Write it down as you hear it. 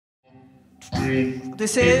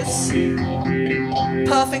This is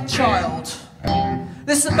Perfect Child.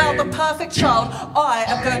 This is about the perfect child I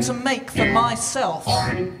am going to make for myself.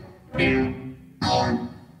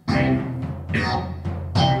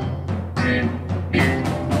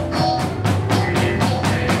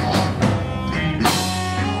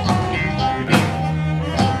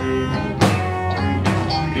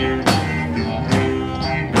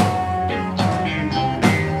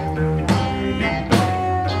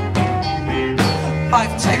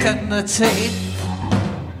 I've taken the teeth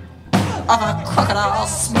of a crocodile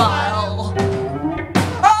smile.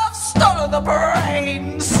 I've stolen the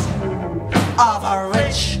brains of a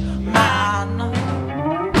rich man.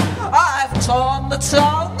 I've torn the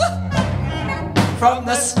tongue from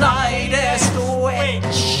the snidest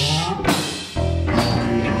witch.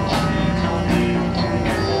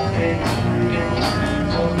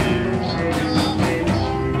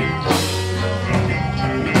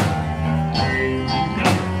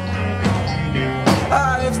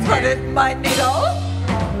 I've threaded my needle,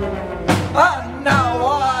 and now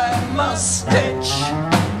I must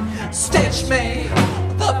stitch me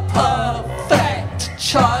the perfect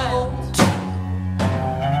child.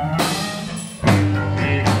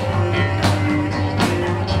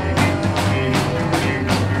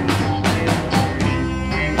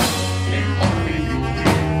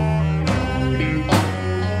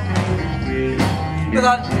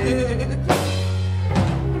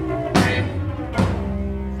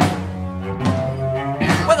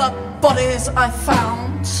 With the bodies I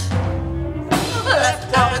found,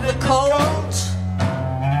 left out in the cold,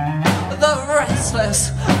 the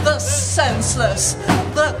restless, the senseless,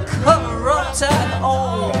 the corrupt and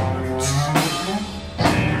old.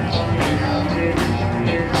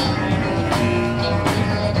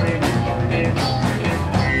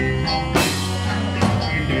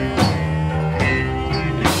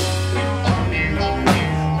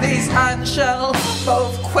 These hands shall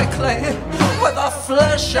move quickly with a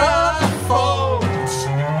flesh unfold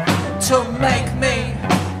to make me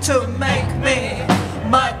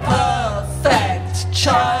my perfect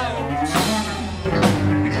child.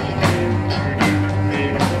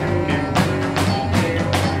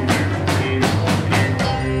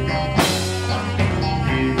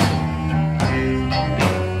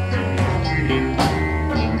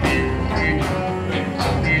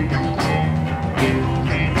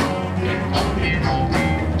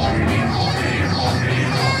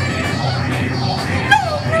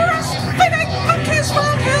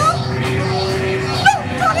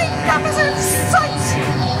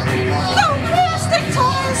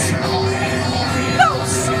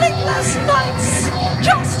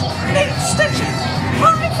 Just neat stitching,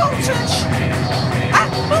 high voltage,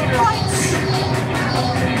 and moonlight.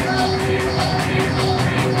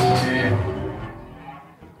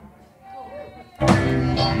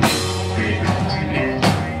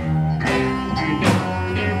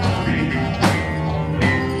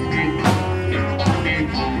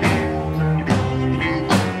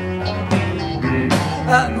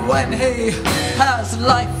 And when he has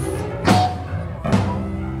life,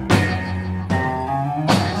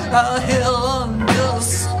 he'll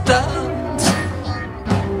understand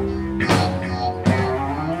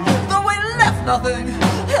that we left nothing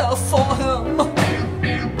here for him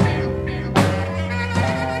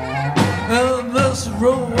in this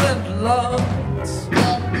ruined land.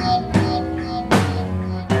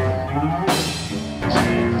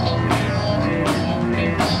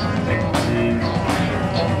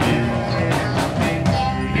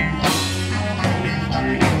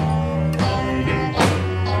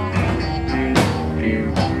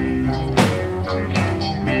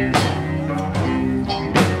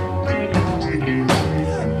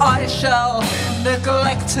 I shall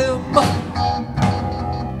neglect him,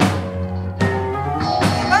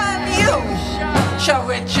 and you shall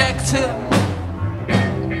reject him.